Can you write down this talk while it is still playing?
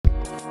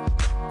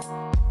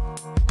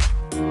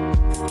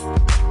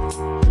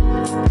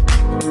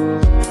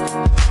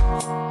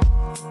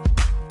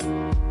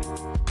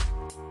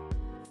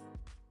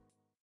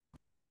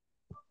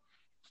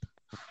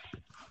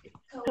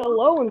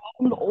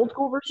welcome to Old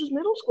School versus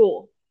Middle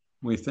School.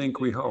 We think,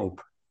 we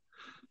hope.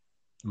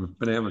 We've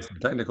been having some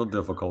technical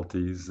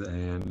difficulties,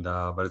 and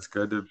but it's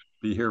good to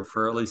be here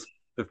for at least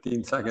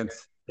 15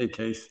 seconds. Hey,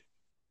 Case,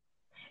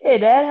 Hey,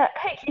 Dad.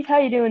 Hey, Keith. How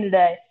you doing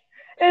today?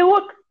 Hey,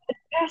 look, it's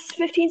past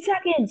 15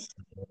 seconds.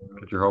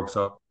 get your hopes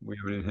up. We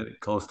haven't even hit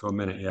close to a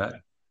minute yet.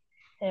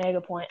 Yeah,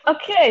 good point.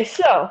 Okay,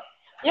 so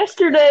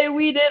yesterday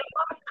we did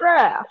a mock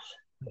draft,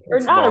 or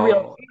not a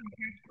Football,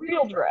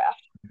 real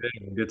draft.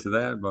 we'll get to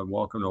that, but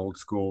welcome to Old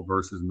School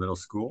versus Middle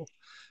School.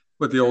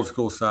 With the Old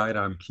School side,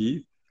 I'm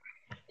Keith.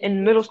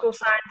 In middle school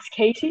science,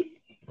 Casey.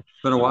 It's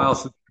been a while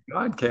since we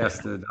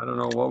podcasted. I don't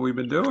know what we've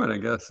been doing. I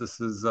guess this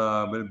has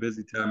been a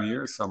busy time of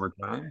year,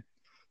 summertime,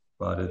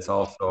 but it's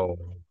also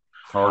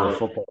part of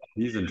football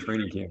season,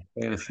 training camp,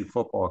 fantasy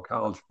football,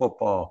 college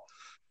football.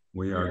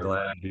 We are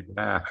glad to be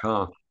back,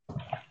 huh?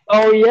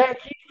 Oh yeah,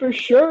 Keith for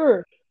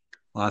sure.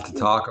 A lot to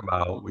talk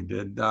about. We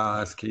did,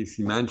 as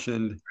Casey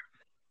mentioned,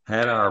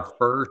 had our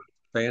first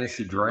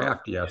fantasy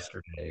draft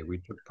yesterday. We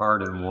took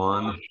part in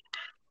one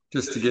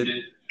just to get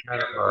kind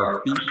of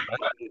our feet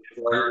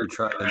wet. We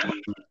tried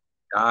to do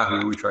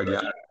Yahoo, we tried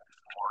Yahoo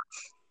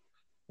Sports,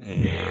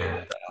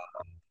 and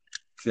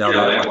see how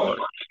that went.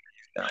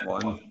 That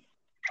one,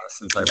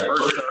 since I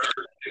first started.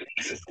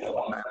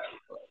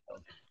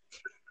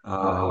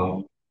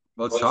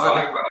 Let's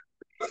talk about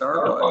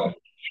start.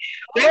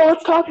 Well,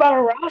 let's talk about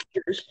our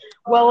rosters.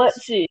 Well,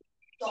 let's see.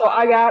 So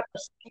I got a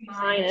C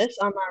minus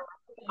on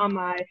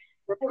my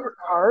report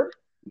card.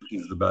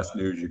 Is the best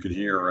news you could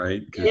hear,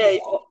 right? Yeah,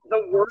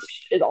 the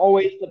worst is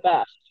always the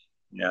best.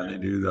 Yeah, they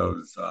do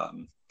those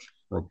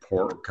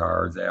report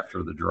cards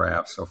after the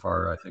draft. So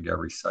far, I think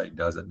every site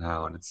does it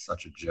now, and it's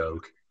such a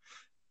joke.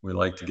 We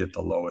like to get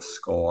the lowest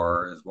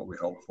score is what we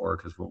hope for,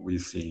 because what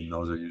we've seen,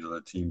 those are usually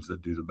the teams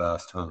that do the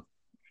best, huh?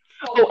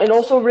 Oh, and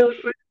also really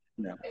quick,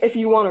 Yeah. if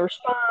you want to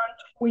respond,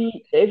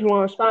 if you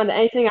want to respond to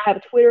anything, I have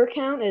a Twitter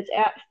account. It's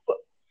at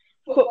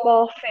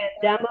Football Fan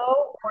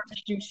Demo, or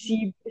just do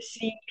C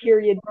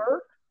period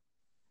Burke.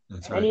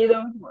 That's right. Any of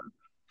those work.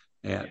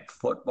 At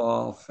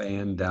Football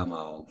Fan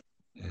Demo,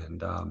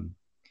 and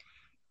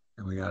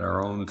we got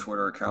our own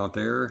Twitter account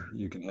there.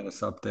 You can hit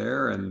us up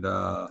there, and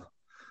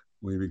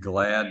we'd be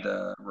glad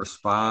to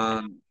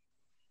respond.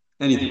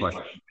 Any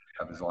questions you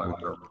have, as long as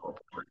they're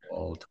appropriate,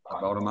 we'll talk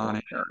about them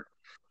on air.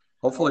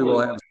 Hopefully, we'll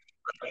have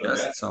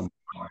guests at some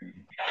point.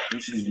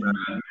 Especially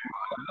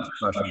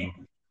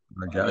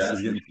our guest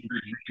is getting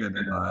good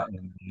in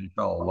the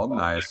NFL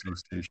Alumni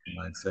Association,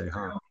 I'd say,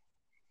 huh?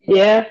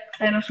 Yeah,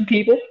 I know some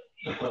people.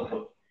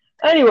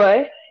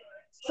 Anyway,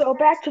 so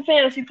back to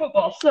fantasy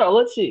football. So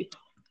let's see.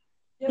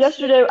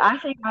 Yesterday, I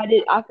think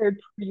I fared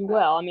pretty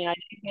well. I mean, I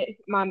did get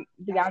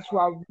the guys who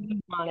I really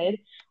wanted,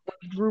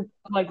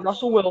 like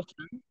Russell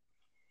Wilson,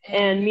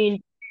 and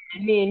me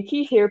and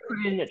Keith here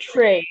put in a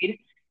trade,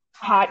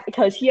 hot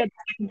because he had the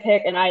second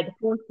pick and I had the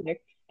fourth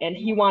pick, and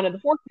he wanted the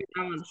fourth pick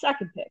and I wanted the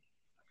second pick.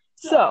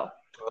 So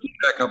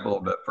back up a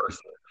little bit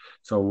first.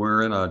 So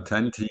we're in a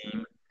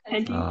 10-team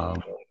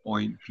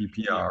point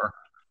PPR.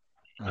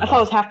 I thought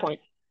it was half point.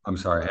 I'm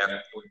sorry, half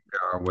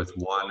PPR with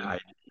one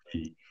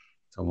IDP,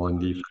 so one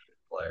defensive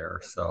player.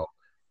 So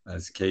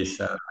as Case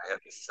said, I had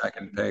the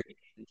second pick.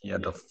 He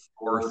had the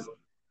fourth,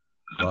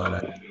 but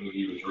I knew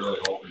he was really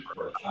hoping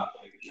for a top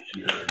pick this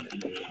year,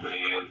 and he was a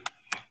man.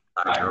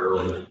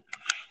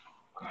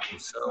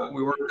 So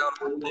we worked out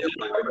a deal.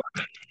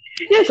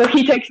 Yeah, so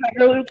he takes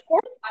Tiger Lily with the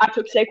fourth. I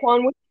took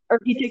Saquon with, or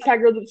he takes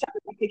Tiger Lily with the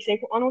second. I take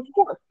Saquon with the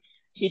fourth.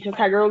 He took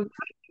Tiger Lily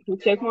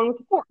with Saquon with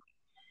the fourth.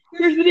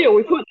 Here's the deal: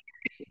 it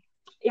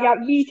got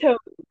vetoed.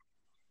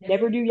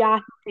 Never do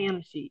Yahoo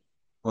Fantasy.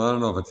 Well, I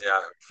don't know if it's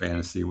Yahoo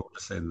Fantasy. We'll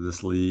just say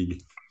this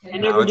league. I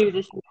never do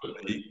this league.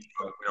 We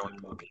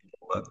don't know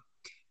people, but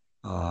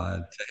to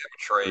have a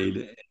trade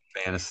in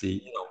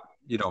fantasy,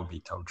 you don't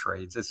veto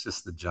trades. It's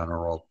just the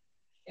general.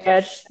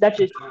 Yeah, that's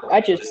just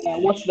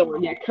what's the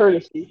word? Yeah,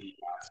 courtesy.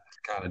 It's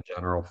kind of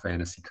general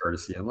fantasy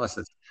courtesy, unless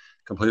it's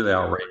completely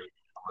outrageous.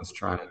 Someone's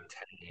trying to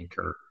tank,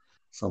 or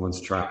someone's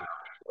trying to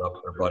put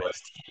up their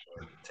buddy's team,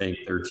 or tank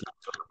their team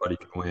so everybody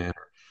can win. I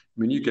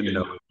mean, you can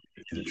know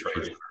the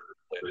trades are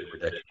completely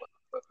ridiculous,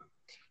 but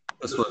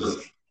this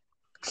was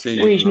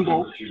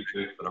reasonable.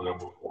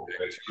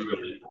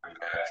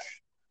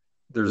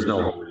 There's no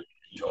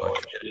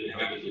like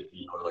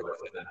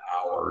within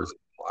hours.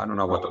 I don't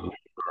know what the rules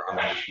are.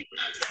 I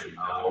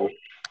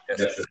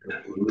guess it's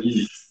at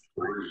least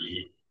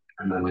 3,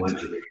 and then went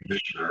to the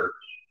commissioner.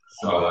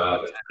 So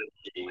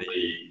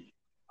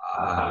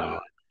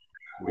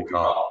we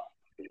call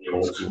the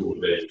old school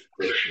based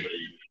Christian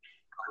league.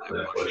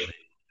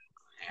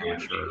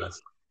 Amateur.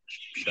 That's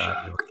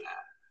shot doing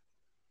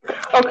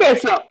that. Okay,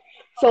 so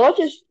let's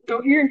just go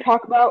here and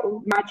talk about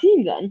my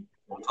team then.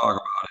 We'll talk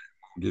about it.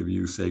 We'll give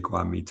you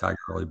Saquon, me, Tiger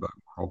Lily, but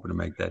we're hoping to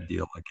make that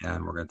deal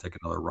again. We're going to take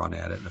another run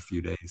at it in a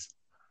few days.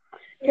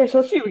 Okay, so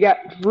let's see. We got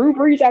Drew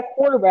Brees at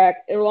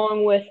quarterback,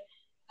 along with.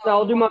 So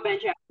I'll do my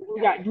bench. We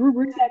got Drew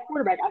Brees at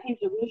quarterback. I think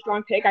it's a really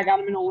strong pick. I got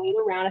him in a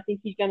later round. I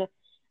think he's gonna.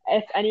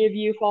 if any of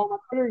you follow my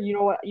Twitter, you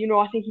know what,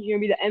 I think he's gonna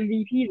be the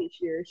MVP this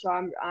year. So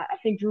I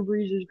think Drew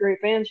Brees is a great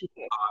fantasy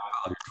pick.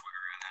 I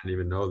didn't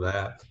even know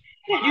that.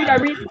 Yeah, dude, I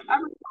read a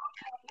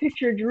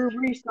picture of Drew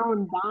Brees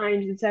throwing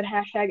dimes and said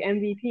hashtag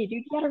MVP. Dude,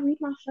 you gotta read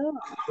my stuff.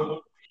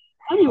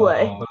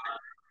 Anyway.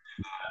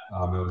 It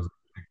was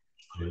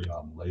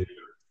later.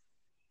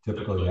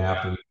 Typically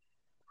happens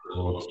a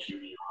little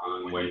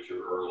QB way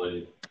too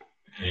early,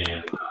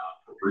 and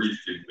Brees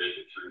didn't make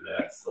it through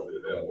that, so the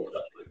available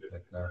definitely good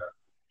pick there.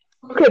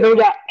 Okay, then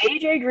we got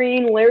AJ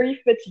Green, Larry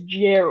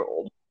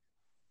Fitzgerald.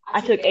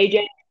 I took AJ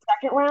in the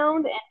second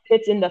round and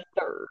Fitz in the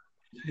third.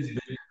 He's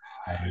been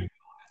guy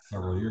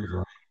several years,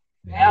 right?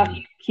 Yeah,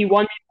 he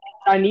won the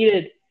points I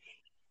needed.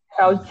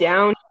 I was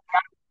down,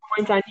 got the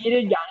points I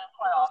needed, got in the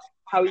playoffs.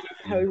 How he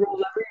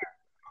rolls every year.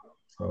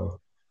 So,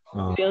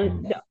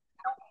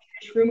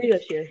 screw me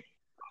this year.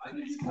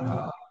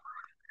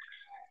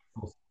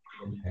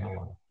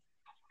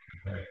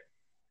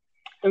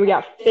 And we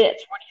got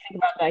Fitz. What do you think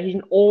about that? He's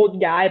an old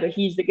guy, but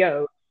he's the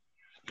GOAT.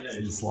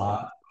 He's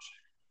slot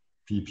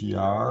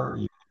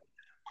PPR.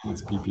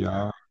 It's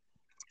PPR.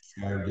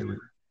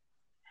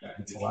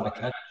 It's a lot of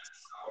catches.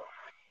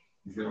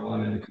 He's got a lot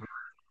of.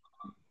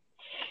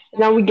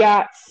 Now we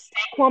got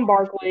Saquon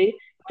Barkley,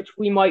 which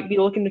we might be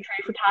looking to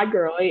trade for Todd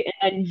Gurley, and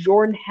then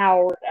Jordan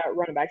Howard at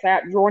running backs. I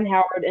got Jordan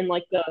Howard in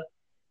like the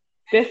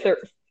fifth or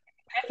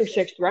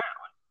sixth round.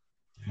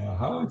 Yeah,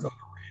 Howard's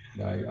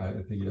underrated. I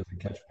think he doesn't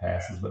catch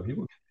passes, but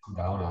people get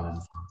down on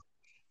him for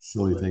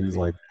silly things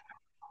like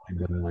he's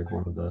been like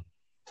one of the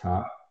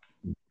top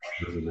in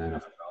the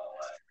NFL.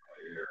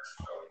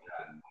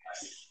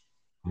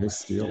 Nice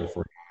steal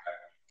for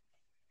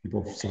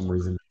people for some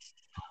reason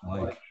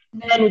like.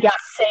 Then we got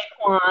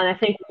Saquon. I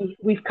think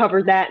we've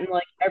covered that in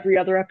like every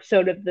other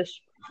episode of this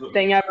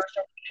thing ever,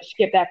 so we just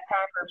skip that for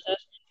time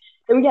purposes.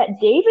 Then we got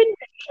David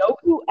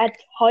Njoku at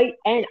tight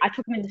end. I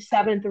took him in the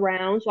 7th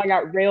round, so I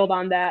got railed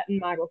on that in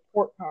my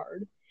report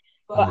card.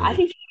 But I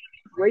think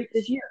he's great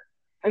this year.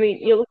 I mean,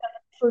 you look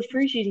at the first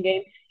preseason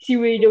game, see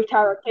what he did with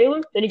Tyrod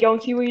Taylor, then you go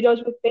and see what he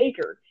does with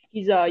Baker.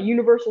 He's a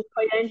universal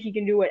tight end. He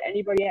can do what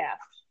anybody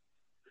asks.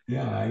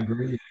 Yeah, I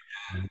agree.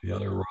 And the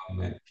other run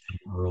that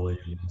came early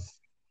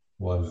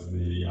was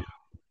the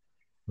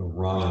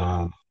run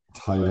on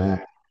tight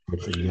end,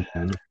 which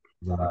again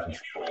was out of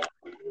control.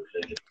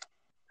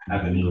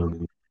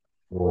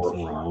 Fourth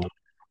round.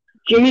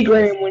 Jimmy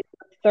Graham went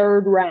the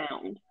 3rd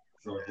round.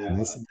 So yeah,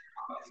 this is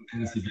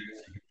fantasy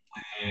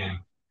plan.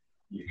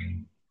 You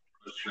can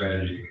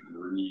strategy, you can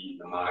read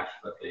the mocks,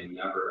 but they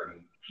never. I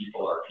mean,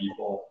 people are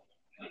people,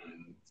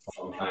 and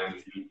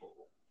sometimes people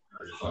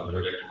are just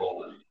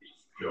unpredictable and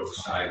go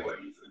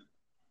sideways.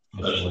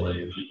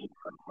 Especially if people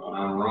are going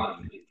on a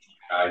run.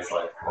 Guys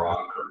like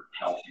Gronk or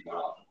Kelsey went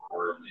off the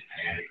court and they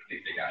panic,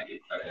 think they got to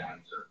get tight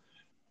ends or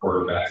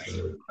quarterbacks. So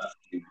the best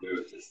thing to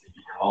do is just to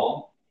be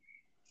calm,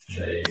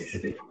 say,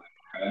 stick to my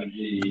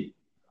strategy,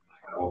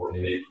 I'm not going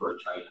to overpay for a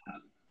tight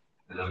end,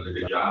 and that was a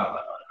good job.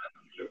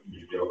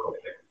 Mediocre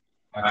pick.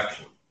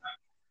 Action.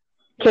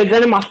 Okay,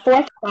 then in my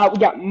 4th spot, we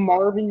got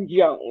Marvin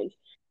Jones.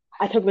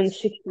 I took him in the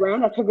 6th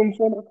round. I took him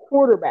for my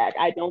quarterback.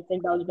 I don't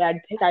think that was a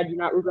bad pick. I do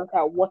not regret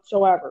that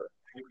whatsoever.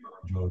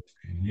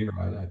 Here,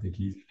 I think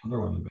he's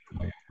another one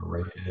that's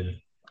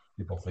underrated.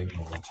 People think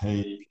he'll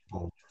take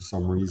for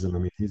some reason. I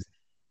mean, his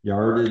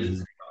yardage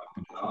is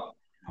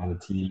on the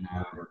team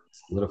now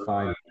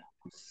solidified.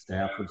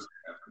 Stafford's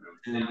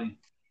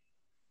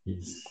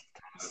he's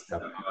kind of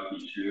stepped up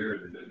each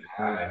year and then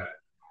had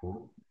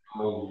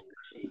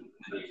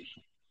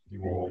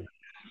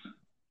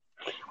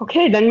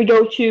Okay, then we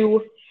go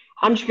to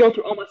I'm just going to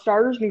go through all my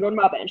starters and go to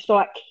my bench. So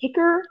at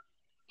kicker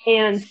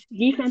and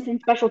defense and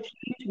special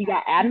teams, we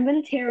got Adam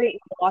Vinatieri and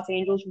the Los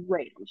Angeles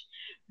Rams.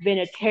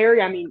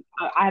 Vinatieri, I mean,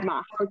 I had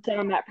my heart set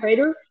on Matt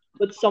Prater,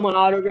 but someone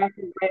autographed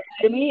him right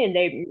to me, and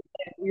they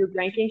weird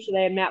rankings, so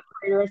they had Matt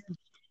Prater as the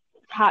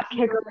top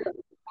kicker.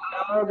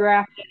 I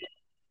autographed it.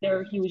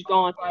 There he was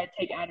gone, so I had to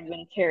take Adam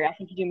Vinatieri. I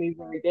think he's going to be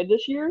very good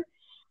this year.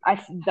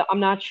 I'm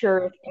not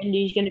sure if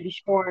Indy's going to be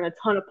scoring a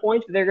ton of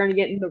points, but they're going to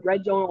get in the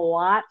red zone a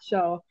lot,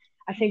 so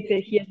I think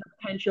that he has the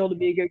potential to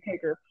be a good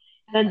kicker.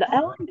 And then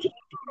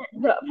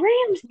the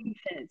Rams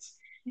defense.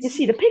 You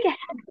see, the pick ahead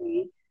of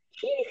me,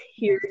 Keith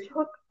here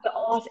took the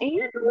Los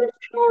Angeles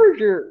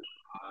Chargers.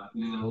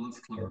 Let's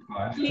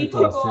clarify. He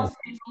took Los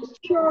Angeles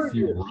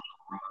Chargers.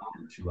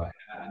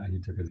 He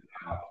took his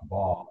off the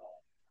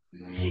ball.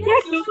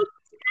 Yes,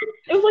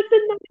 it was like the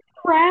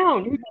 9th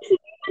round. Who takes the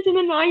defense in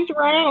the 9th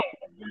round?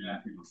 Yeah,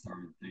 people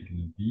started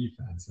taking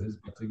defenses,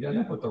 but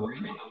together with the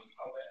Rams,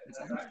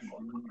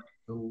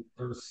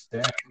 they're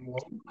stacking low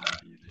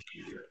this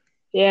year.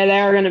 Yeah, they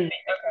are going to be.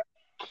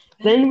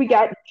 Then we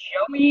got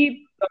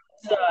Joey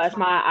as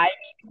my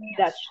IDP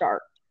that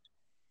start.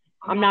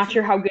 I'm not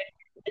sure how good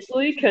this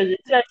league because it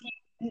says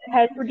he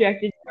has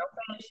projected no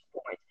fantasy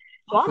points.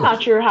 So I'm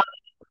not sure how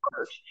it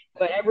works.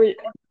 But every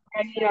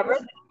I've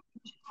read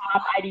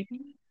top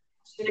IDP,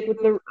 stick with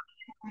the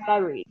I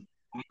read.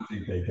 I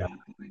think they got.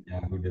 Yeah,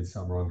 we did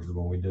some wrong because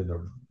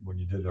when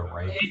you did the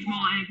ranking,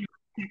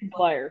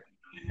 Player.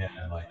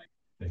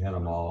 they had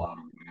them all out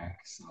of whack.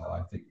 So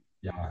I think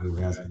Yahoo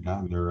hasn't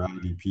gotten their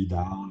IDP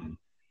down, and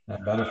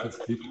that benefits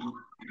people.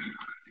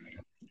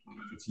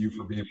 It's you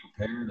for being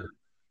prepared and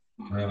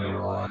having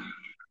a lot.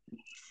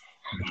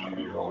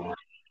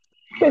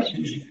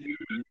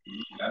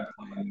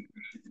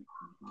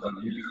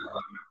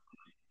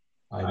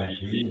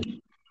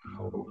 IDP,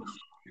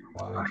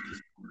 why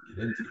just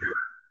get into it.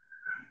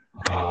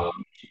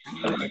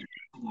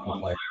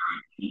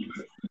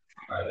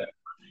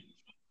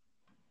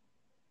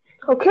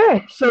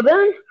 Okay, so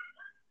then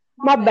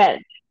my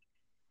bench.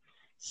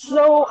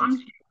 So I'm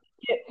gonna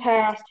get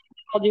past.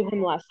 I'll do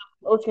him last.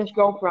 Let's just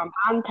go from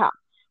on top.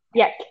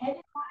 Yeah,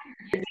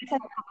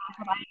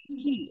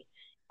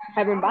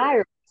 Kevin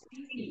Byard,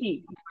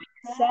 he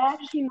might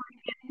sacks, he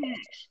might get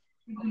picks,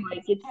 he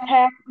might get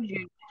tackles, he might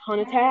get a ton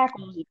of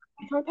tackles, he might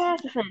get a ton of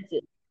pass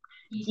defenses.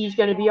 He's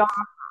going to be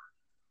awesome.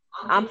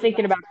 I'm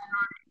thinking about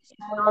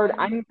start.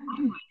 I just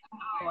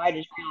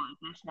realized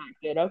that's not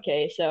good.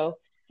 Okay, so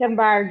Kevin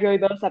Byard, Joey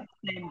Bosa have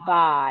the same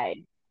bye.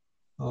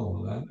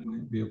 Oh, that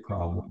might be a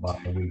problem.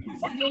 I'm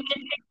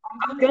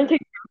going to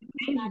take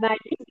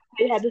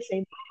they had the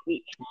same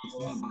week.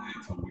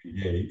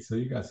 Week 8, so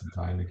you got some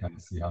time to kind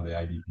of see how the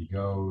IDP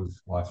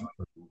goes, watch it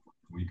for a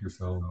week or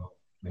so,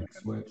 make a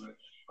switch.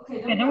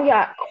 Okay, then we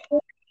got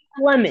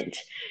Clement.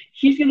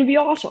 He's going to be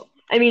awesome.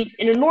 I mean,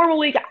 in a normal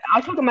league,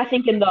 I took him, I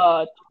think, in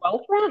the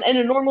 12th round. And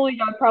in a normal league,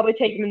 I'd probably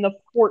take him in the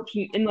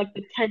 14th, in like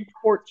the 10th,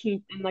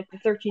 14th, and like the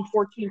 13th,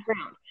 14th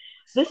round.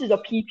 So this is a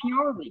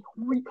PPR league.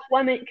 Corey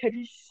Clement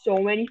catches so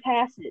many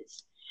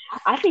passes.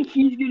 I think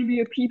he's going to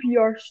be a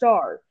PPR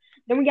star.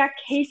 Then we got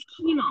Case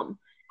Keenum.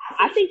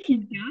 I think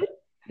he's good.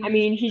 I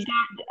mean, he's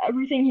got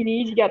everything he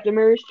needs. He got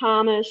Demaryius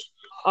Thomas,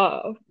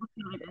 what's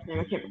the guy's name?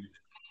 I can't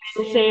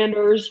remember.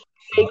 Sanders,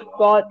 Jake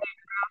Butt,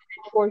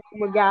 Troy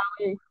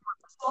McGowan,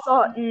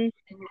 Sutton,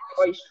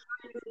 Royce.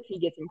 He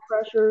gets some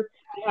pressure.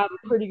 They have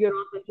a pretty good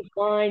offensive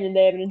line, and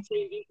they have an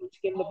insane defense to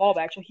get him the ball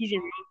back. So he's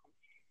in.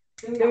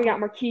 Then we got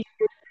Marquise.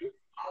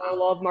 I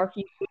love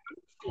Marquise.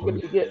 He's going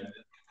to be good.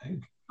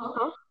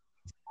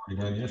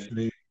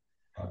 Yesterday,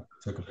 I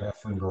took a pass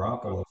from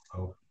Garoppolo,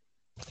 so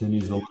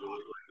continues to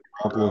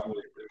Garoppolo.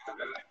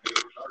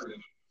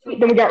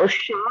 Then we got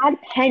Rashad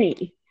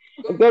Penny,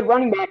 a good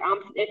running back.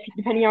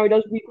 Depending on how he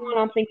does week 1,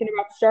 I'm thinking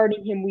about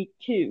starting him week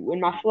 2 in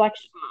my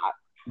flex spot.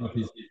 Well, if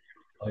he's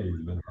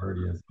been hurt,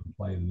 he hasn't been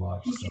playing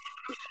much. So.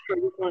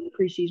 Week 1 in the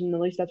preseason, at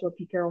least that's what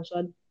Pete Carroll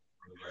said.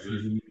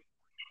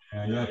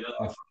 Yeah,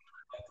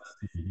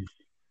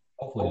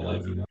 hopefully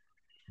does. He's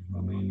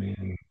my main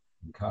man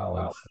in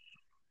college. So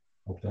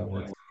hope that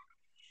works.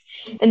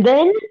 And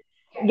then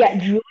we got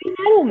Julian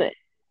Edelman.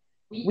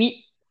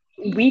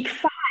 Week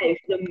 5,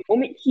 the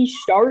moment he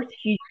starts,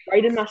 he's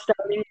right in my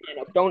starting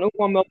lineup. Don't know if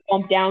I'm going to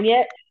bump down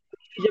yet.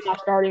 He's in my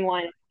starting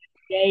lineup.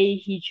 Today,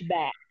 he's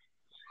back.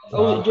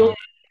 Julian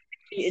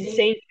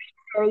insane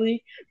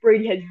early.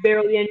 Brady has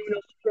barely anyone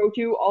else to throw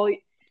to.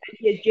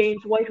 He has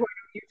James White, who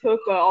you took,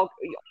 but I'll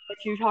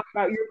let you talk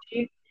about your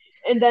team.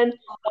 And then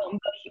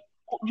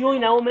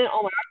Julian Edelman,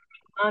 oh my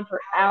God, on for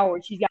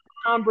hours. He's got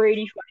Tom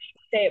Brady, who I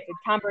should say it, but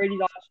Tom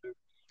Brady's awesome.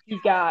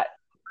 He's got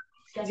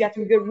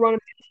some good running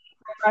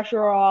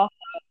pressure off.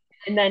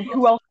 And then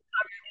who else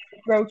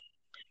to throw to?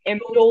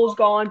 Amendola's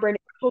gone.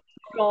 Brandon Cook's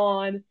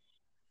gone.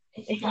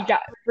 And he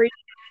got Brady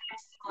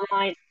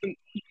line. He's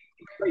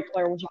a great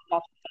player when he comes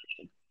off the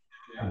position.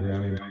 Yeah, I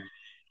mean,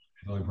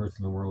 the only person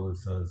in the world that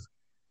says,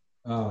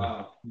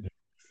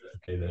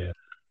 okay, that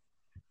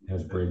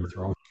has Brady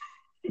thrown.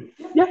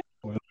 Yeah.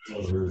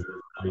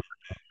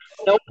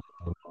 Nope.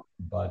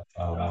 But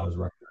I was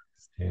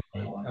recommending.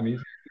 I mean,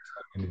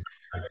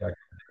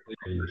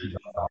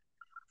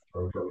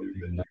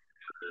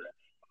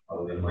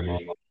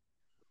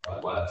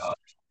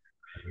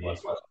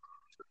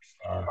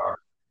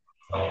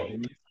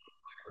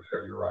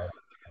 you're right.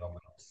 I'm going to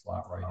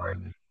slot right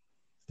in and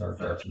start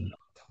catching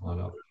a ton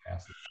of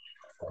passes.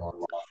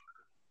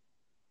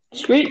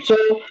 Sweet. So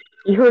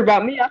you heard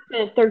about me. I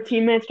spent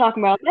 13 minutes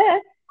talking about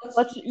that.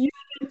 You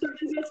spend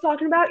 13 minutes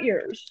talking about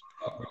yours.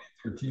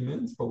 13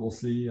 minutes, but we'll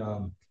see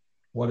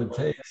what it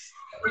takes.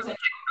 I'm just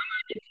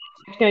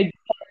going to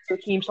talk your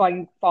team so I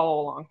can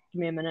follow along.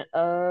 Give me a minute.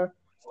 And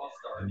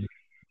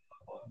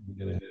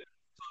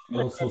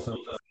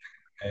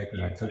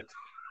I took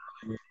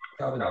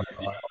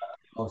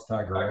loves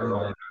Tiger. I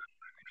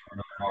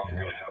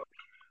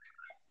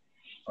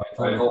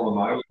told him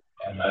I would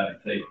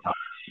take time.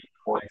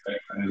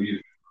 I knew he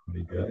would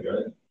be good.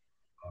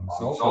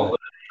 So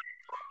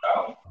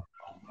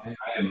I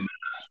am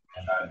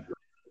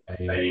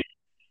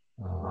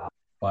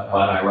but I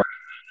reckon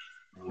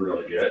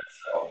really good.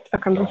 So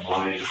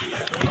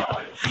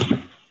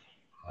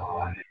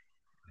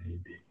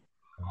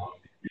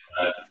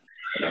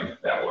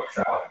that works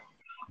out.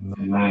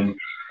 And then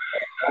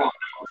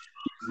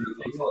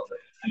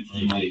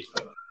teammates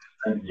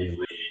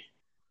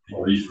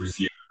least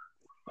receiver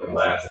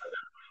last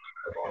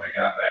when I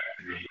got back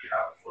to me, I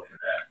was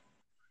looking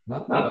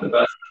at not the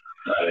best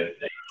I didn't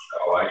think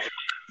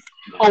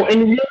so. And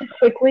really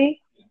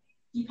quickly,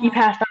 he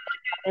passed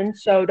on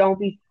Evans, so don't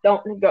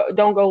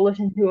go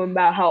listen to him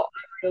about how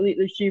elite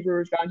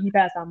receiver is gone. He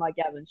passed on Mike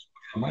Evans.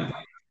 Mike Evans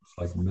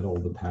was like middle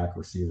of the pack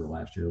receiver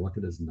last year. Look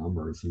at his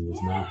numbers. He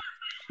was not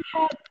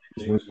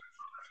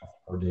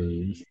four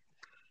games,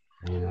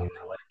 and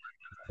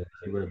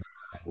he would have been on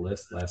that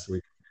list last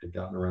week. Had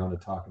gotten around to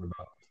talking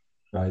about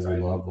guys we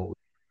love, but we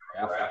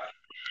draft.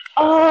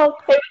 Oh,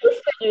 okay, we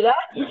can do that.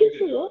 We can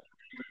do it.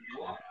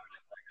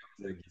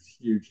 I think he's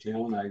a huge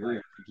talent. I agree.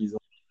 I think he's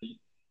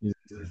in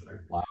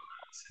a lot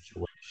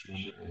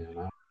situation, and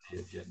I see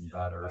it getting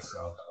better.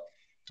 So,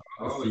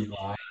 the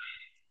line,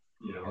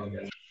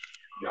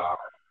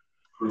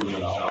 proving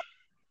himself.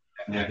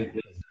 And I think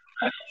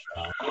I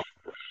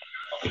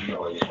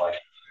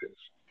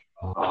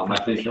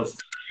think he'll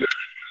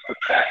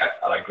back.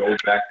 I go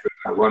back to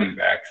the running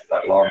backs.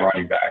 I love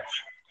running backs.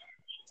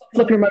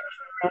 Flip your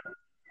microphone.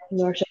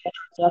 Oh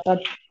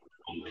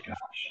my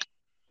gosh.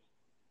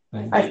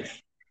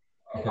 Thanks.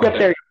 Yep,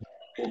 there.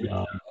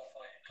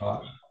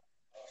 Caught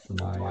for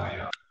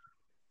my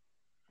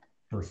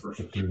first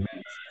 15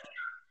 minutes.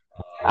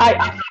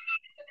 I'm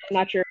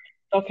not sure.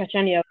 Don't catch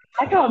any of it.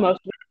 I caught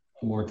most of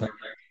it. More technical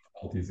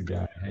difficulties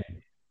again.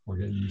 Hey, we're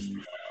getting used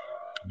to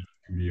the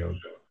studio.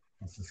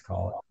 Let's just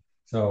call it.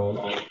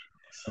 So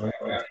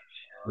anyway,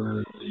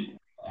 really,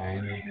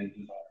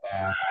 and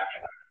back.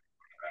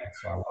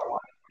 So I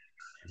want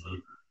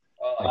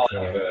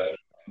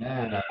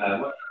man, I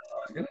was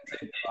gonna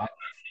take five.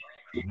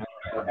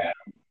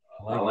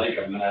 I like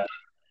him.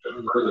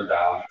 Further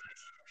down.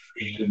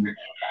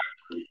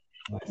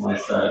 I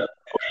said,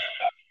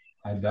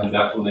 I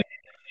definitely.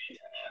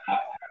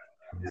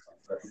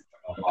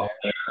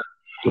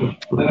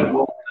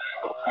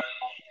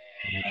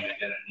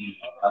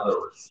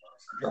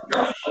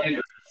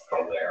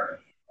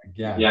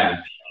 Again,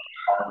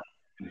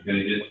 he's going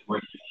to get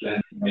what you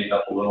can make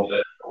up a little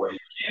bit for what you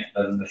can't.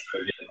 Doesn't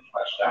necessarily get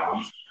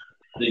touchdowns.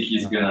 I think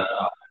he's going to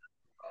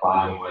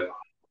combine with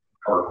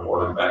our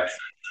quarterbacks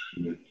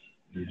and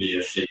be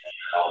a safety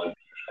and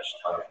catch a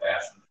ton of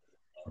passes,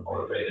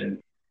 motivated.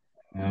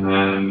 And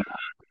then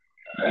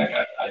I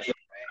took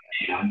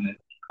a hand and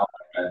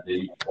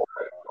did for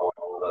it going a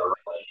little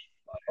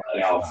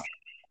bit else.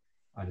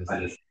 I just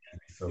think it's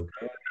so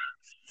good.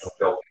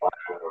 Still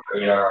flying over the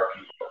radar.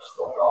 People are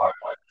still dog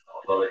like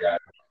other guys.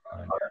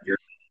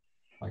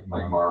 Like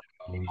Mark.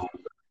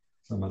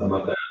 Some of them.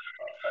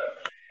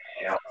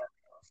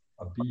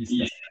 A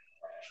beast.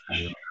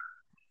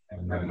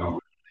 And then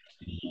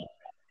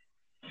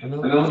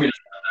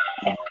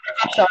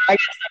sorry, I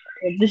guess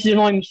this is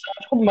annoying.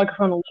 Hold the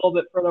microphone a little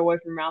bit further away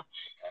from your mouth.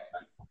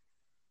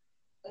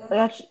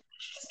 That's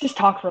just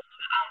talk for. I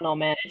don't know,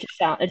 man.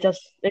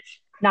 It's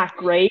not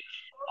great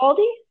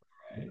quality.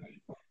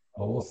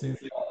 Well, we'll see.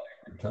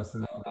 We're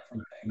testing out a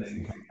few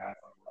things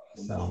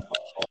and sound.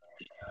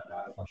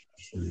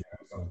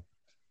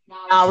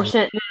 We're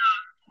sitting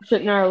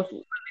in our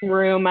living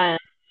room and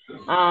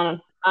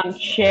on a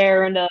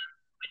chair and a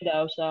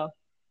window, so.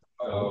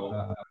 But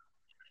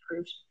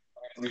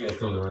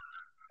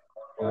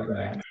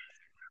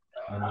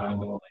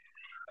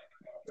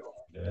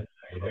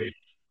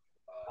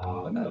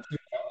not too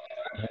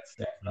bad.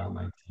 Staff on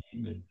my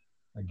team, and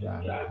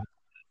again,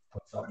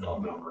 what's up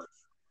numbers?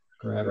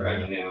 Grab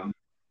him.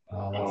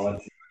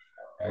 Let's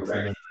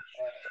see.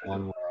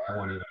 One more. I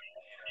won't even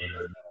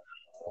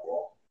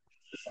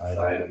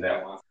decided that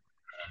one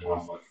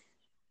was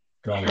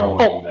going.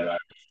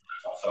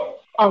 So,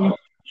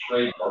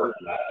 Trey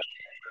Burton,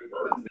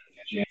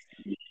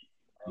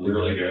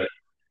 really good.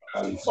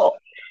 And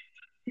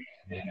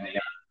they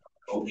got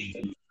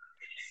Ocean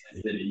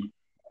City.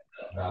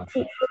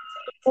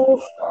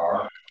 Well,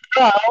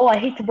 I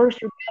hate to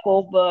burst your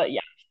bubble, but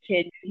yeah,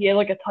 kid, he had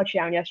like a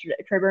touchdown yesterday.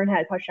 Trey Burton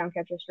had a touchdown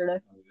catch yesterday.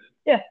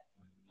 Yeah.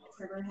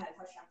 Trey Burton had a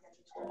touchdown catch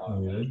yesterday.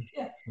 Oh, you did?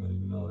 Yeah. I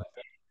didn't know that.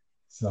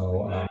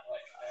 So,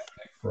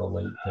 for a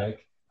late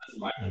pick,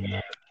 and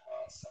then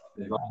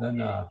this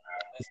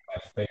is my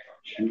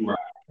favorite.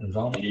 It was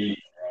almost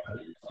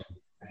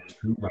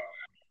 2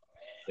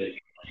 rounds.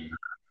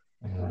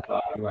 And I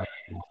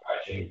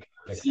take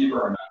receiver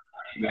or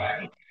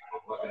not,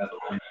 looking at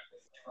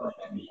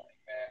the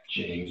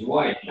James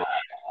White,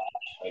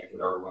 like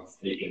what everyone's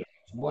taking.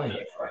 White.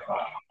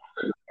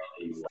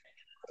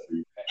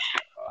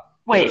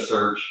 Wait,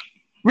 search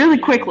really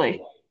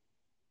quickly.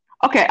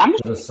 Okay, I'm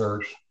just a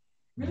search.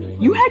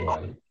 You had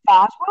White.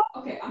 Boswell.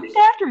 Okay, I'm Just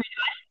after me.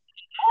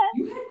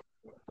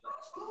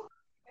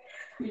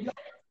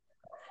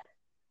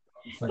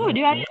 No,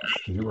 dude, I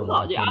You were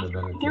locked into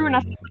Venezuela. threw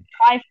enough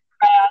five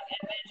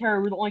and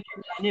Ventura were the only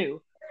two I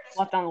knew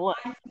left on the list.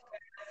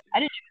 I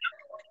didn't.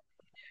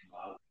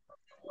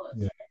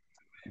 Yeah,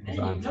 he was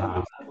on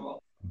top.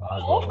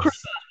 Boswell Oh, Chris,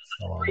 was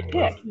still on the great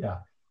list. Yeah,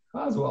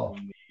 Boswell.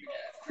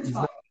 He's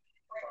not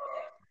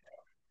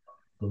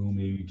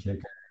booming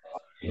kicker.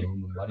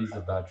 But he's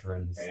a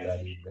veteran. He's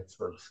steady.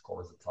 Pittsburgh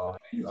scores a ton.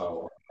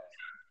 So,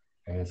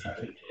 fantasy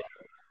kicker.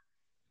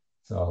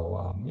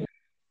 So, yeah,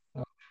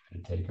 I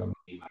take him.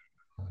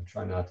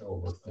 Try not to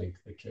overthink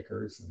the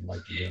kickers and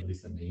like to get at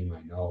least a name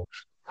I know.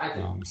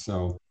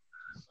 So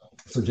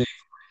James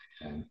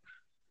again.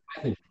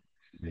 I think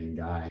he's the main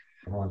guy.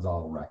 Everyone's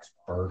all Rex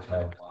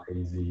Burkhead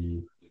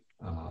crazy.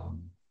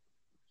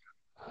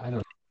 I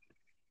don't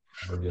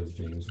ever gives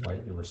James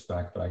White the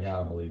respect, but I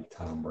gotta believe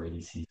Tom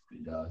Brady sees what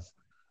he does.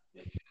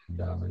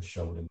 And it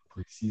showed in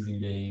the preseason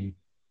game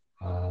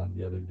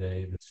the other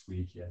day. This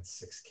week, he had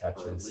 6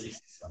 catches,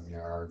 67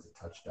 yards, a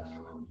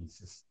touchdown. He's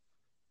just,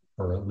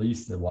 for at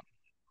least the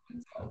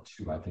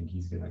 2, I think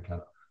he's going to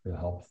kind of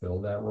help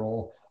fill that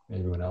role.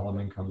 Maybe when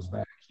Elliman comes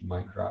back, he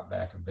might drop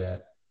back a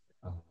bit.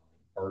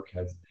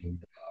 Burkhead's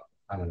banged up.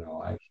 I don't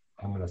know.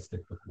 I'm going to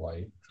stick with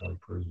White until he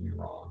proves me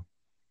wrong.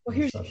 Well,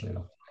 here's especially in a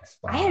flex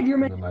spot. I had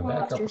your And then my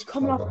last backup. year's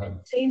coming oh, off go an ahead.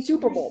 insane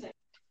Super Bowl. He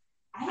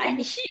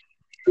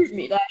proved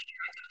me last year.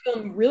 I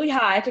took him really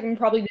high. I took him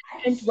probably the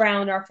 10th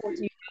round, our 14th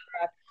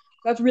draft.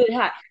 That's really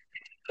high.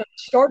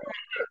 Started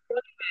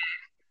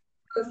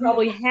was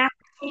probably half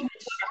the team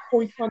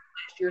 40 last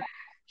year.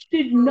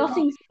 He did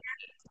nothing.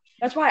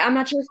 That's why I'm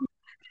not sure if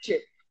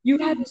you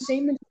had the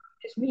same mentality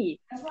as me.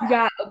 You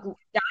got a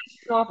guy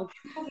off a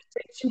great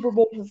Super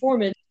Bowl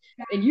performance,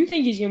 and you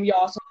think he's gonna be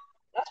awesome.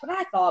 That's what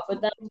I thought,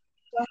 but then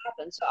what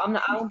happened? So I'm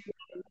not.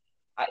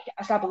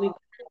 I stopped believing.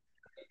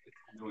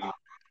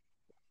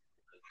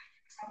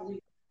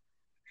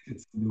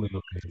 It's the New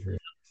England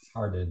Patriots. It's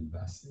hard to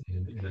invest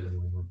in the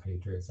New England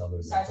Patriots other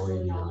than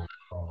Brady and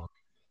Gronk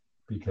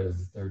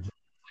because they're just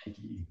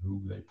picky who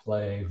they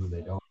play, who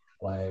they don't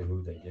play,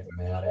 who they get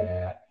mad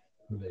at,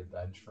 who they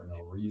bench for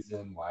no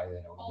reason, why they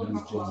don't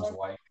use James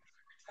White.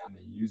 Every time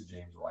they use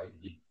James White,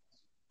 he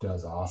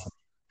does awesome,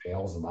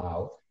 bails them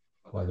out,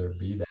 whether it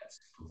be that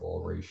Super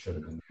Bowl where he should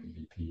have been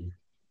MVP,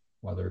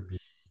 whether it be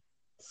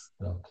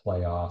the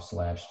playoffs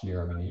last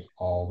year. I mean, he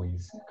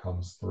always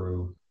comes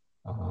through.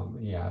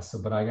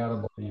 But I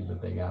gotta believe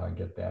that they gotta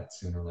get that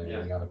sooner or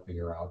later. They gotta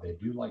figure out they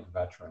do like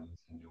veterans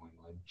in New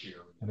England,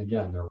 and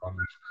again, they're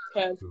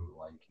running to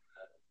like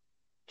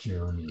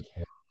Jeremy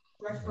Hill.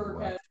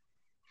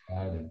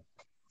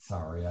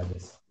 Sorry,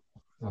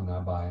 I'm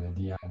not buying it.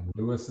 Deion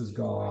Lewis is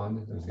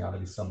gone. There's got to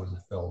be someone to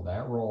fill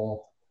that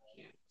role.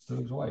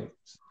 James White.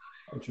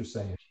 What you're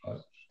saying,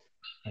 but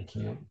I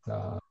can't.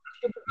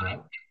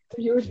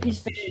 Here's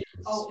these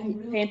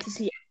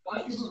fantasy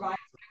advice.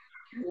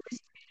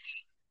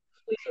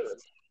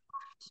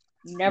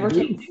 Never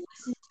take.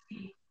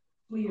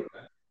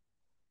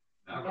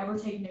 Never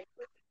take Nick.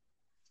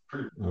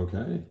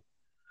 Okay.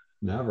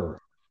 Never.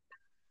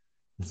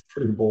 It's a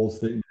pretty bold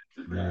statement.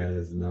 The guy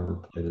has never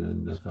played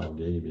an NFL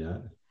game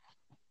yet.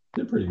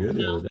 Did pretty good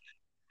the other day.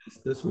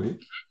 This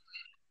week.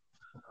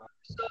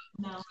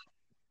 No.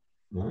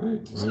 All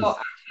right. So,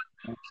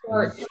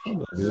 I'm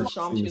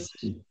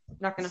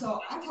not gonna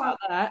talk about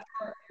that.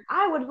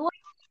 I would like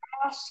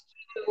to ask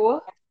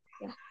you.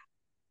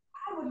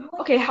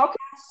 Okay, how can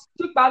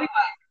you took Bobby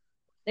Wagner?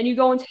 Then you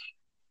go into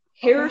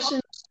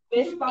Harrison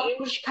Smith and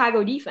the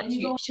Chicago defense.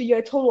 So you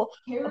have a total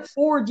of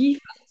 4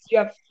 defense. You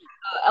have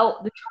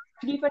the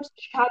defense,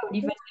 the Chicago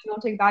defense. You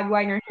don't take Bobby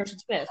Wagner and Harrison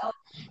Smith.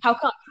 How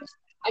come?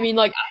 I mean,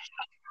 like, I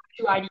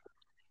 2 ID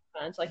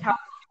defense. Like, how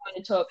come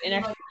you took an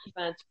extra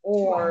defense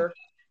or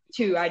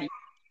 2 ID?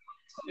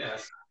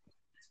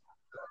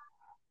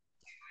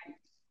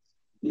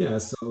 Yeah,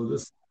 so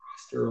this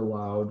roster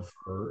allowed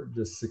for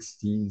just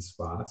 16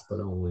 spots, but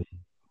only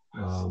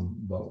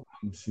about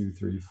 1, 2,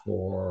 3,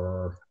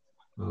 4,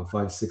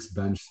 5, 6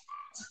 bench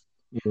spots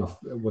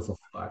with a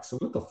flex. So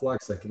with the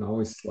flex, I can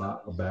always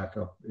slot a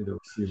backup, either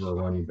receiver or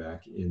running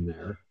back in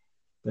there.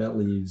 That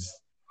leaves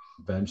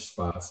bench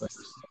spots. I have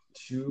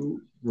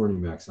 2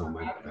 running backs on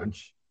my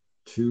bench,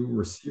 2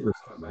 receivers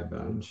on my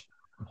bench,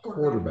 a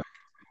quarterback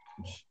on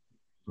my bench.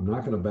 I'm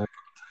not going to back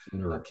up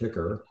or a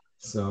kicker.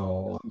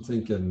 So I'm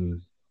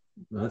thinking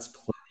that's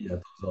plenty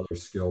at those other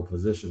skill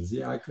positions.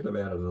 Yeah, I could have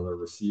added another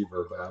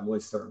receiver, but I'm only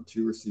starting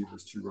 2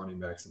 receivers, 2 running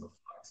backs in the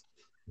flex.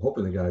 I'm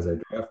hoping the guys I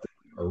drafted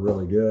are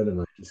really good,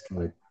 and I just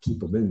kind of keep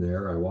them in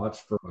there. I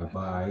watch for my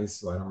buys,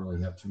 so I don't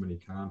really have too many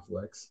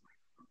conflicts.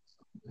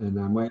 And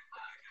I might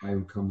a guy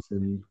who comes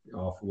in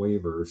off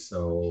waivers.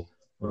 So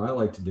what I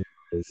like to do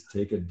is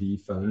take a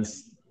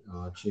defense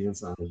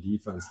chance on a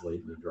defense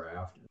late in the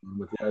draft. And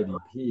with the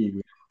IDP, we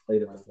never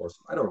played it before,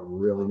 so I don't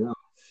really know.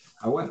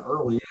 I went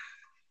early,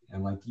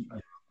 and like my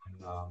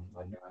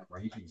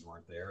rankings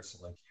weren't there,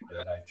 so like you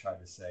did, I tried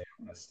to say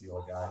I'm going to steal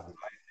a guy who I think,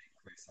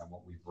 based on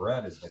what we've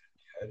read, is going to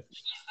be good.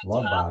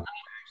 Love Bob.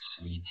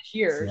 I mean,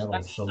 Years.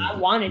 I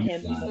wanted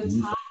him.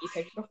 He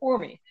picked before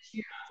me.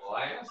 Well,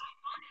 I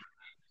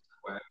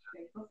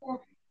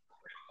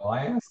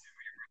asked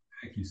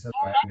you. You said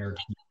Wagner,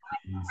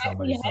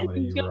 somebody you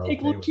were okay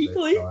with it.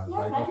 So I was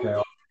like,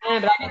 okay.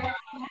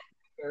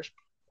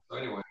 So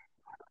anyway,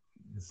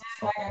 this is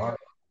so hard.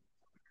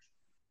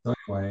 So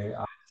anyway,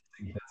 I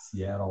think that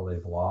Seattle,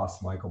 they've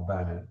lost Michael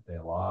Bennett, they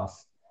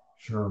lost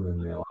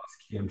Sherman, they lost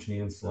Cam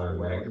Chancellor.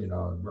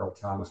 Earl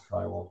Thomas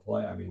probably won't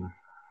play. I mean,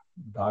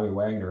 Bobby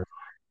Wagner,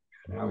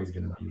 now he's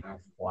going to be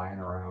flying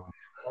around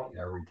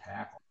every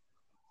tackle.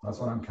 That's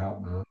what I'm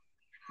counting on.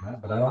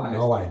 But I don't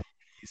know IDP,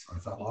 so I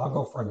thought, well, I'll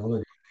go for another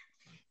guy.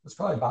 It was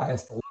probably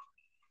biased a little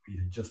bit. We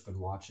had just been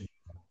watching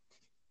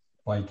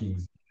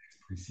Vikings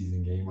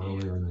preseason game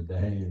earlier in the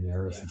day, and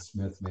Harrison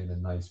Smith made a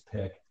nice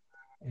pick.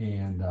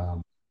 And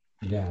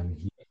again,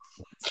 he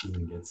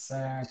even gets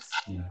sacks.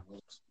 He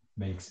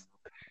makes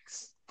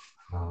picks.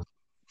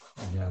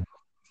 Again,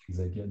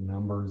 they get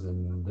numbers,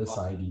 and this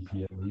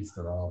IDP at least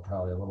they're all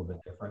probably a little bit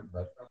different.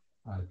 But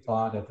I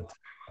thought at the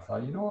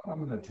time, you know what,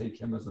 I'm going to take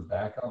him as a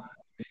backup.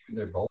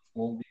 Maybe they both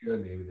won't be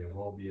good. Maybe they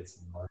will be at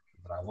some market,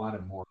 but I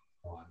wanted more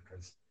than one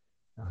because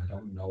I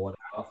don't know it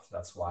enough.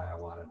 That's why I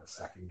wanted a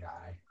second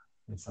guy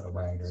instead of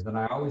Wagner. Then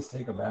I always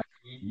take a backup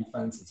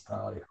defense. It's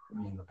probably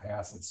hurt me in the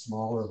past. It's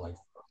smaller, like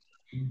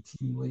 13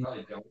 team league.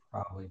 I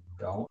probably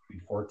don't be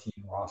 14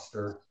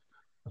 roster.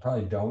 I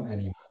probably don't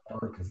anymore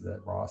because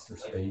that roster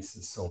space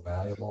is so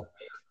valuable.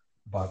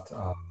 But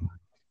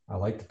I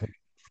like to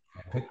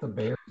pick the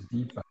Bears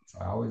defense.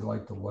 I always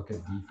like to look at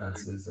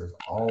defenses. There's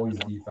always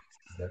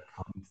defenses that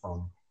come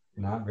from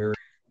not very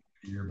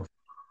good the year before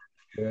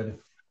good.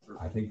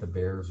 I think the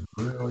Bears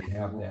really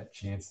have that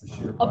chance this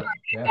year. But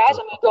guys, I'm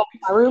going to go in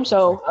my room,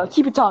 so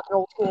keep it talking,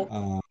 old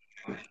school.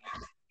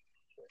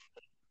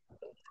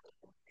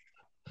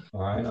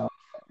 All right, no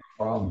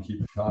problem.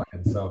 Keep it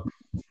talking. So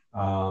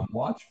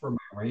watch for my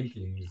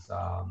rankings.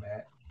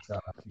 You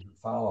can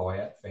follow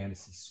at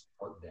Fantasy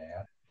Sport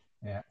Dad,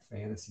 at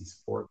Fantasy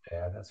Sport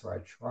Dad. That's where I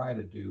try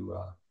to do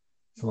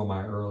some of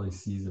my early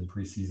season,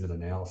 preseason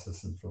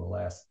analysis. And for the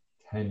last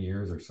 10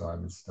 years or so,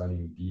 I've been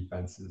studying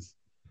defenses,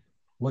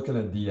 looking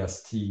at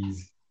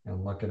DSTs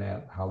and looking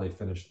at how they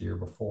finished the year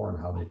before and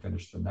how they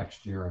finished the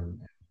next year and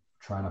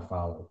trying to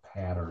follow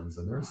patterns.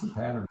 And there's some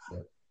patterns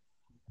that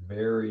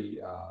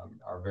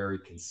are very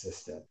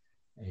consistent.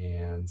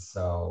 And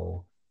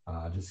so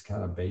just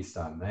kind of based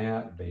on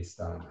that, based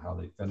on how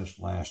they finished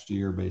last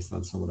year, based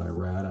on some of what I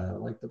read, I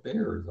like the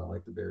Bears. I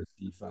like the Bears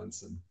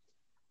defense, and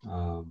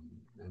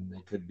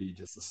they could be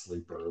just a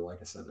sleeper. Like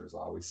I said, there's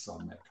always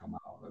some that come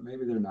out, but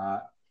maybe they're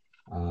not.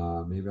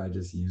 Maybe I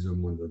just use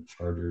them when the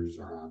Chargers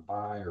are on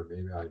bye, or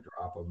maybe I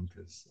drop them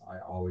because I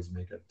always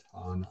make a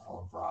ton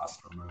of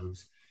roster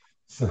moves.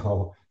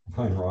 So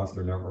my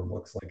roster never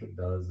looks like it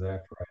does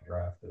after I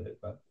drafted it,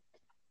 but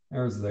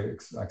there's the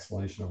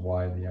explanation of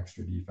why the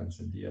extra defense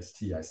in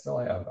DST. I still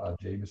have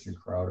Jamison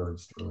Crowder and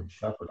Sterling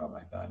Shepard on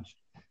my bench.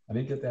 I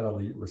didn't get that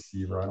elite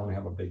receiver. I don't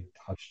have a big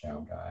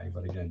touchdown guy,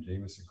 but again,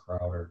 Jamison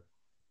Crowder,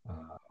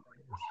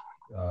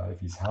 if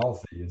he's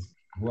healthy,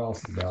 who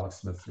else is Alex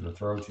Smith going to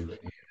throw to? And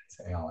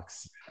it's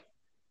Alex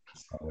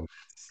Smith. So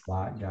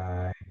slot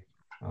guy.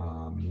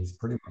 He's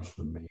pretty much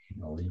the main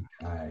elite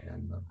guy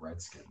in the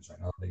Redskins. I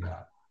know they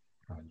got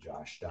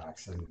Josh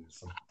Doxson and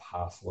some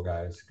possible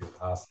guys who could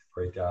possibly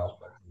break out,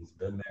 but he's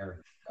been there,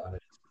 he's done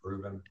it, he's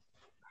proven.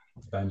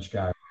 Bench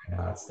guy, why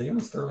not? Stay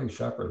with Sterling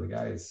Shepard. The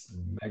guy is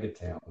mega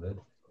talented.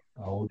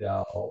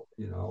 Odell,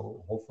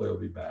 hopefully he'll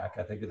be back.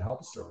 I think it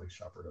helps Sterling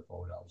Shepard if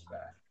Odell's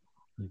back.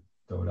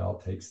 Odell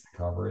takes the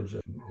coverage,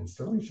 and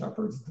Sterling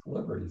Shepard's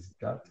delivered. He's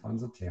got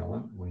tons of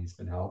talent. When he's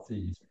been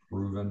healthy, he's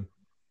proven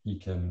he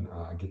can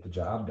get the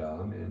job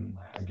done. And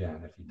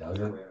again, if he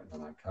doesn't,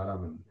 then I cut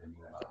him and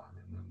move on.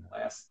 And then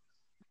last,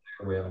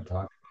 we haven't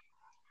talked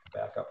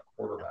about backup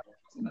quarterback. I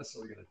wasn't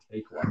necessarily going to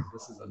take one.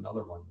 This is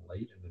another one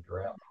late in the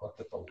draft. I looked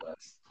at the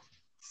list,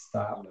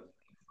 stopped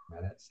for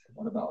a minute, said,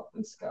 what about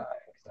this guy?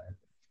 Because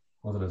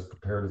I wasn't as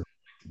prepared as I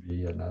like to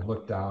be. And I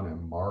looked down,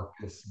 and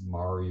Marcus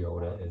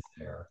Mariota is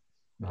there.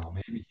 Now,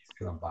 maybe he's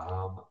going to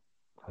bomb.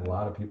 A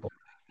lot of people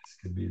think this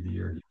could be the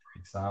year he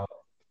breaks out.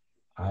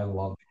 I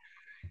love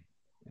the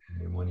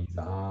guy. And when he's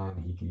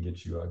on, he can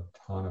get you a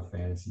ton of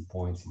fantasy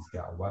points. He's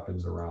got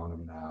weapons around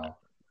him now.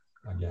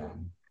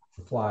 Again, it's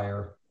a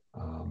flyer.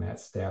 Matt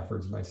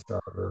Stafford's my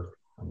starter.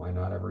 I might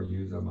not ever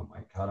use him. I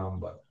might cut him,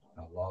 but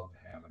I love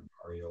having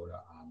Mariota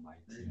on my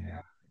team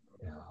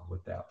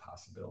with that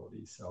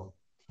possibility. So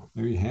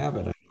there you have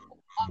it.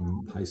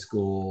 High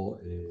school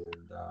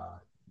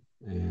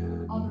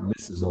and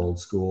Mrs. Old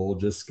School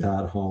just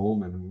got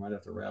home, and we might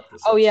have to wrap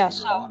this up. Oh, yeah.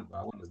 So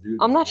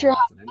I'm not sure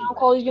how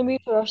quality is going to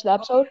be for the rest of the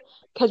episode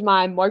because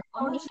my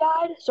microphone just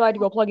died, so I had to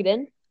go plug it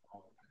in.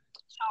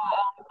 So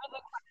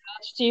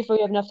let's see if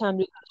we have enough time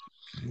to do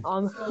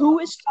this. Who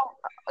is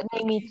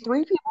name me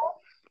 3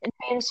 people in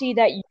fantasy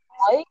that you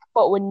like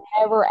but would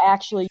never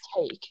actually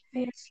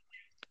take?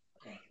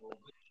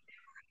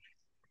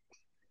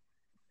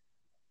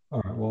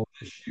 All right, well,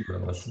 this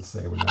year, let's just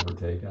say would never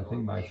take. I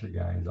think my 3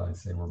 guys I'd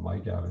say were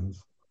Mike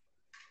Evans,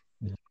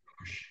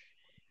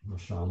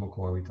 LaShawn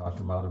McCoy. We talked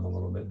about him a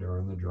little bit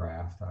during the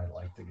draft. I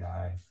like the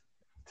guy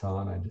a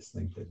ton. I just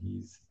think that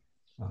he's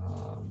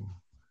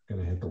going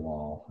to hit the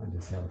wall. I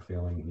just have a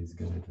feeling he's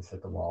going to just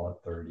hit the wall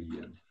at 30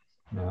 and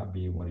not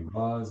be what he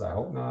was. I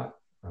hope not.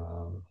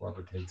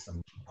 Whoever takes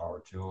him, power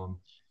to him.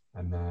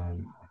 And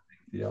then I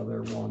think the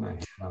other one I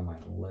had on my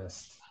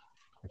list,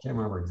 I can't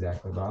remember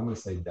exactly, but I'm going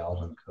to say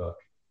Dalvin Cook.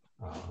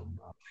 I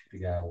like the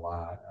guy a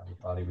lot. I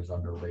thought he was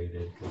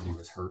underrated because he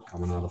was hurt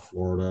coming out of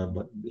Florida.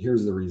 But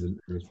here's the reason,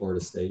 Florida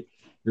State.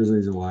 Here's the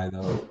reason why,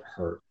 though.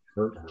 Hurt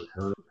as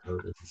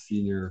a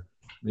senior,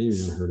 maybe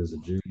even hurt as a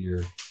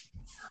junior,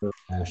 hurt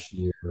last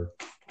year.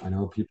 I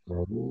know people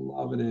are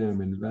loving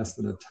him,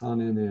 investing a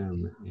ton in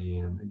him,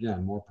 and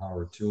again, more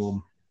power to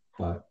him.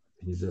 But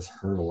he's just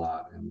hurt a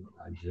lot, and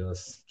I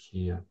just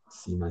can't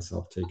see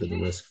myself taking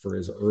the risk for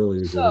as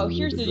early as So, we need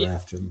here's to the deal.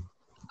 draft him.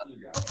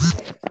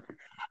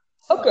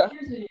 Okay.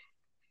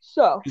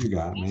 So, You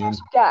got it, man.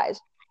 guys,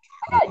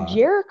 I got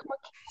Jerick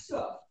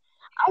McKinnon.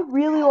 I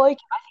really like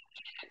him. I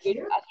think he's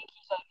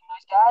a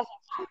nice guy. I think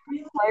he's a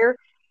great player.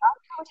 I'm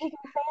going to take him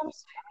to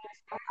fantasy.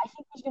 I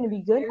think he's going to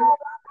be good. Then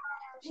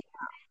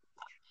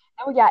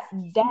we got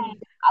Dez.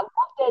 I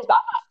love Dez, but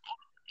I'm not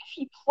if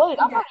he played.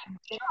 I'm not even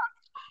sure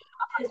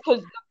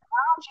because the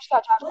Browns just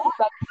got Josh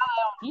quarterback. Now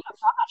they don't need him,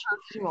 so I'm not sure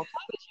if he's going to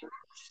play this year.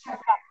 I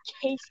got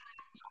Casey.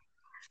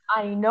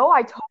 I know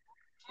I told you.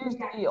 Here's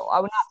the deal. I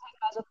would not take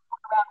him as a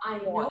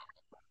quarterback one.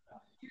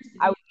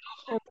 I would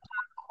take him as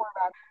a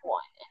quarterback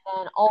one, and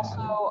then also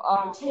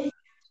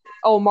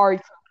Mari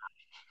Cooper.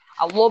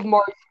 I love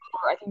Mari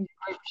Cooper. I think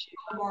he's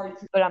a great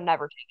receiver, but I'm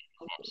never taking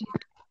him fantasy.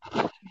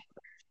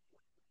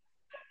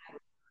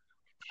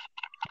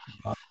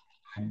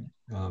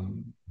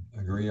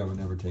 Agree. I would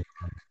never take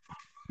him.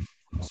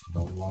 I also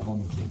don't love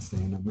him. Can't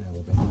stand him.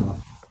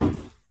 Alabama.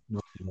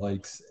 Nobody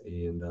likes,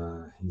 and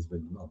he's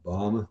been a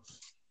bum.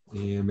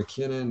 And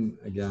McKinnon,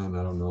 again,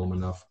 I don't know him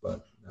enough,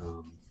 but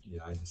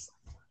I just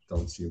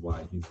don't see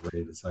why he's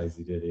rated as high as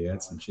he did. He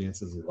had some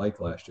chances like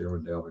last year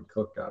when Dalvin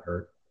Cook got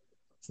hurt.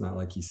 It's not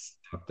like he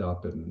stepped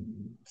up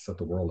and set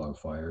the world on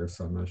fire,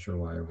 so I'm not sure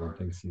why everyone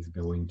thinks he's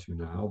going to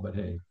now. But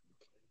hey,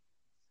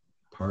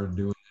 part of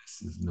doing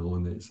this is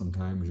knowing that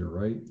sometimes you're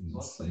right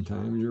and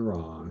sometimes you're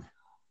wrong.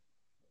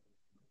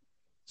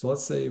 So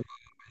let's say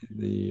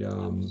the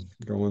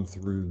going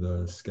through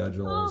the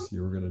schedules,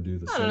 you were going to do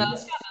the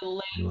Saints.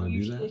 You want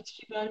to do that?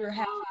 Keep it under a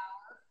half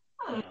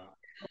hour.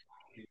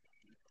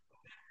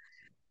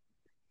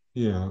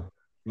 Yeah.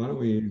 Why don't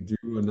we do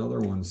another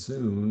one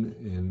soon,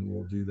 and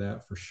we'll do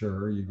that for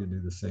sure. You can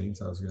do the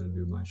Saints. I was going to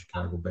do my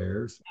Chicago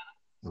Bears.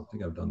 I don't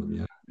think I've done them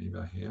yet. Maybe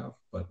I have.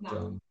 But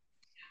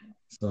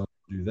so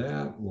do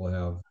that. We'll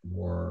have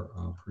more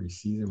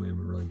preseason. We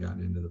haven't really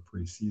gotten into the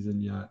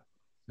preseason yet.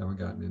 Haven't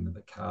gotten into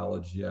the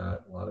college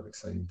yet. A lot of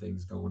exciting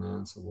things going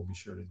on. So we'll be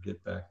sure to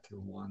get back to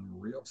one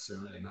real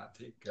soon and not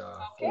take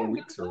 4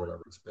 weeks or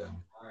whatever it's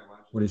been.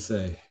 What do you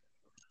say?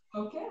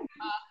 Okay.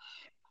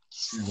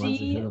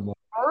 C.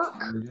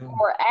 Burke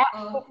or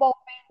at Football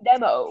Fan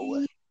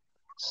Demo.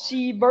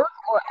 C. Burke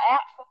or at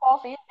Football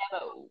Fan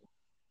Demo.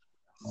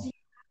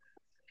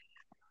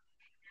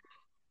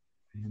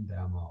 Fan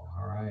Demo.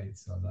 All right.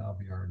 So that'll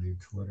be our new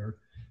Twitter.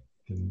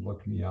 You can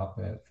look me up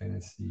at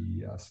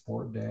Fantasy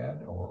Sport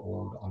Dad or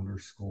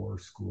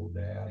old_school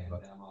dad.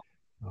 But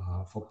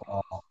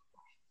Football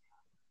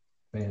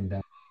Fan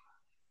Demo.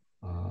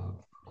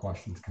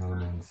 Questions,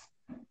 comments,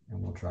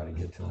 and we'll try to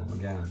get to them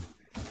again.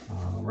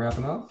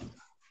 Wrapping up.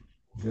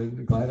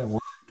 Good. Glad it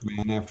worked,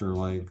 man. After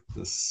like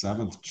the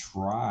 7th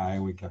try,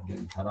 we kept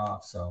getting cut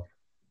off. So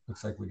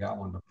looks like we got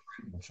one to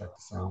print. We'll check the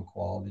sound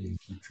quality and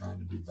keep trying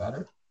to do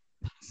better.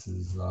 This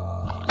is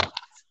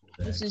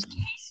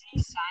Casey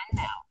signing